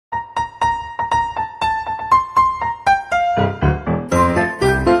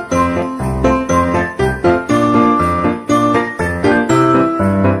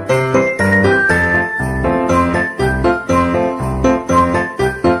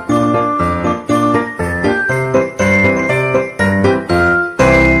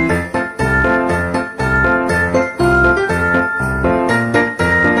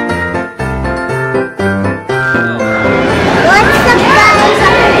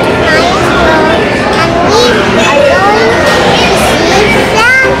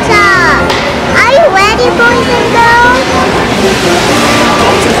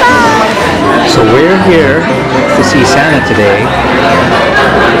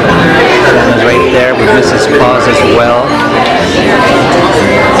Claus as well.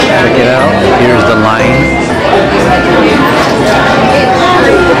 Check it out. Here's the line.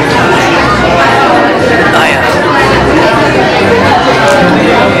 Naiya.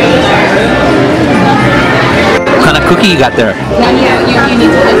 What kind of cookie you got there? You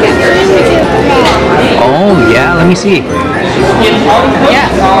need to look at yours. Oh yeah, let me see. Yeah.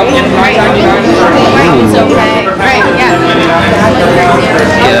 Right. It's okay. Right, yeah.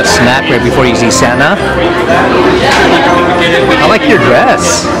 Get a snack right before you see Santa. I like your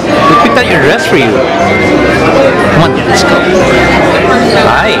dress. We picked out your dress for you. Come on, let's go.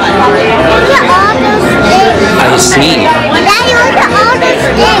 Hi. Look at all those things. I see. Daddy, look at all those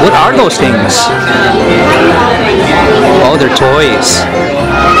things. What are those things? Oh, they're toys.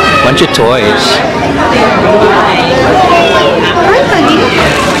 Bunch of toys.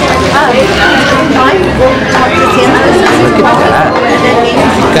 Look at that.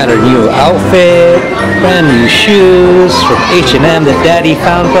 Got her new outfit, brand new shoes from H&M that Daddy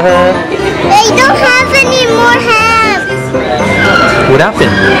found for her. They don't have any more hands. What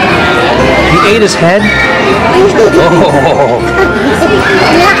happened? You ate his head? Oh.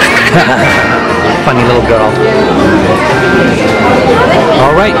 Funny little girl.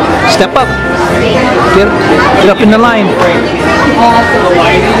 All right, step up. Get up in the line.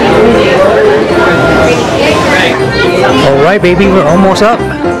 All right, baby, we're almost up.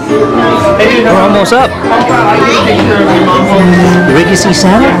 We're almost up. You ready to see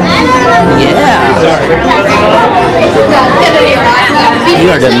Santa? Yeah. You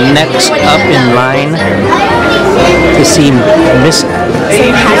are the next up in line to see Mrs.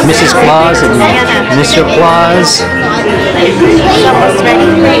 Claus and Mr. Claus. Almost ready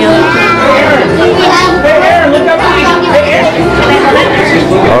for you.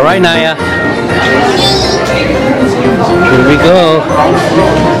 All right, Naiya. Here we go.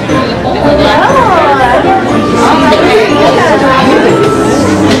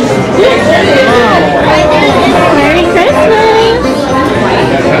 Merry Christmas!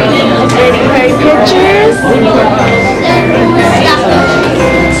 Ready for pictures?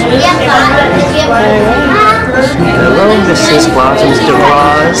 Hello, Mrs. Claus and Mr.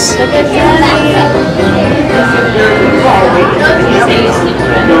 Claus.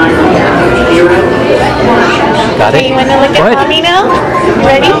 Got it? You want to look at mommy now?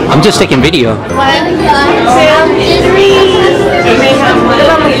 Ready? I'm just taking video. 1, 2, 3.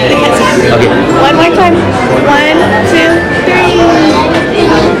 Okay. One more time. 1, 2, 3.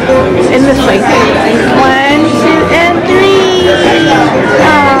 In this way. 1, 2, and 3.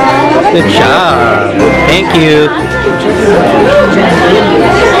 Good job. Thank you.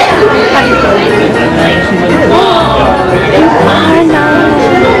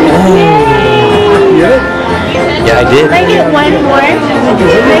 Yeah, I did. Can I get one more?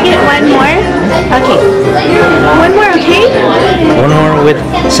 Can I get one more? Okay. One more, okay? One more with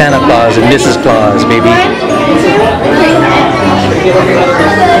Santa Claus and Mrs. Claus, baby. 1, 2, 3.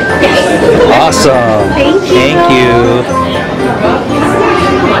 Awesome. Thank you.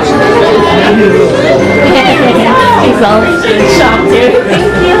 He's all shocked too.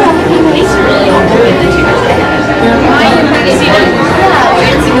 Thank you.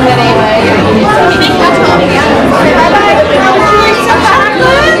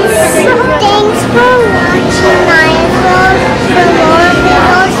 Thanks for watching Naiya's World. For more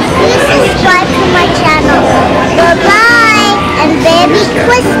videos, please subscribe to my channel. Bye-bye and Merry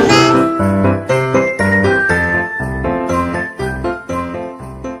Christmas.